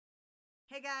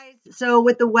Hey guys, so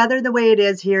with the weather the way it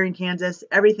is here in Kansas,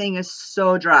 everything is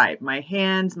so dry. My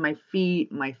hands, my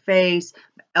feet, my face,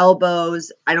 my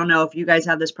elbows. I don't know if you guys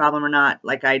have this problem or not,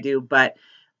 like I do, but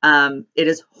it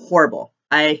is horrible.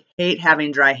 I hate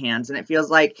having dry hands, and it feels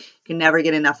like you can never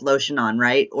get enough lotion on,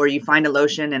 right? Or you find a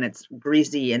lotion and it's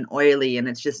greasy and oily and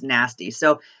it's just nasty.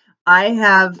 So I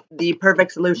have the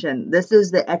perfect solution. This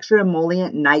is the Exrra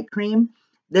Emolient Night Cream.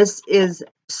 This is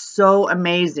so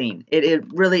amazing.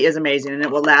 It really is amazing, and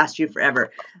it will last you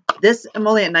forever. This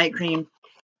Emolient Night Cream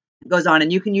goes on,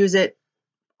 and you can use it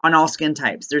on all skin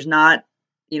types. There's not,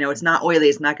 it's not oily.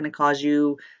 It's not going to cause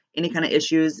you any kind of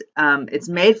issues. It's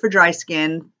made for dry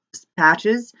skin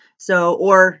patches. So,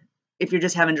 or if you're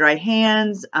just having dry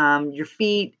hands, your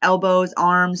feet, elbows,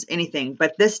 arms, anything.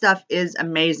 But this stuff is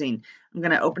amazing. I'm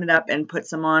going to open it up and put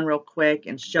some on real quick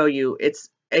and show you. It's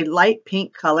a light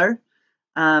pink color.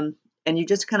 And you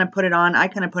just kind of put it on. I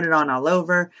kind of put it on all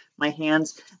over my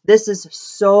hands. This is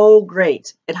so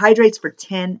great. It hydrates for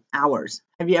 10 hours.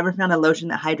 Have you ever found a lotion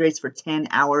that hydrates for 10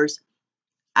 hours?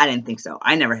 I didn't think so.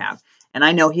 I never have. And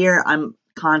I know here I'm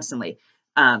constantly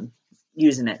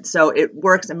using it. So it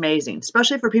works amazing,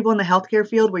 especially for people in the healthcare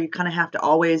field where you kind of have to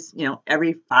always,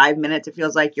 every 5 minutes it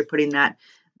feels like you're putting that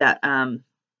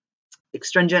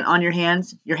astringent on your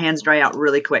hands dry out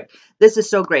really quick. This is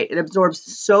so great. It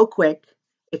absorbs so quick.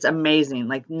 It's amazing.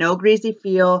 Like no greasy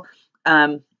feel.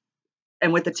 And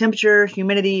with the temperature,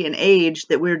 humidity, and age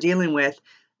that we're dealing with,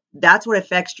 that's what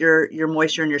affects your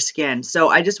moisture in your skin. So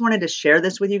I just wanted to share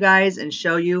this with you guys and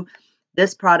show you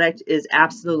this product is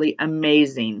absolutely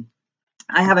amazing.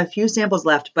 I have a few samples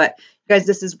left, but guys,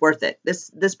 this is worth it.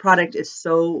 This product is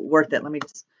so worth it. Let me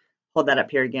just hold that up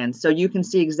here again so you can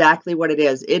see exactly what it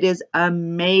is. It is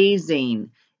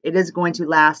amazing. It is going to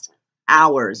last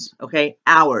hours, okay?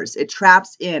 Hours. It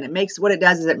traps in. It makes, what it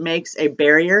does is it makes a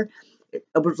barrier. It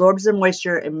absorbs the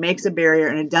moisture, it makes a barrier,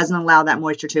 and it doesn't allow that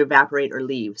moisture to evaporate or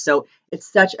leave. So it's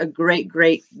such a great,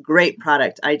 great, great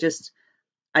product. I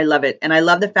love it. And I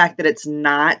love the fact that it's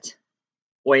not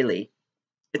oily.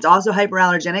 It's also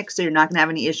hyperallergenic, so you're not going to have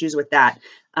any issues with that.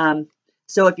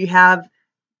 So if you have,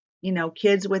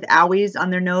 kids with owies on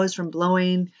their nose from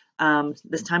blowing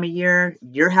this time of year,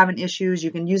 you're having issues, you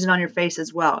can use it on your face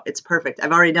as well. It's perfect.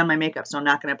 I've already done my makeup, so I'm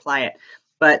not going to apply it.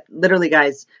 But literally,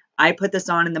 guys, I put this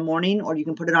on in the morning, or you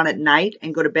can put it on at night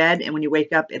and go to bed, and when you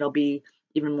wake up, it'll be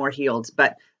even more healed.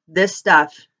 But this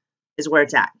stuff is where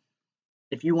it's at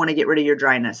if you want to get rid of your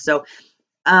dryness. So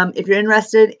if you're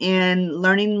interested in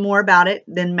learning more about it,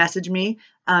 then message me.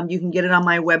 You can get it on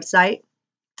my website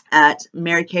at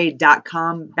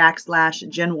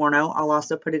marykay.com/Jen Warno. I'll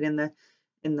also put it in the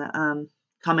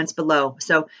comments below.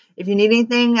 So if you need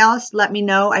anything else, let me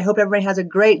know. I hope everybody has a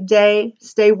great day.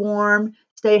 Stay warm,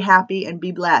 stay happy, and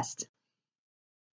be blessed.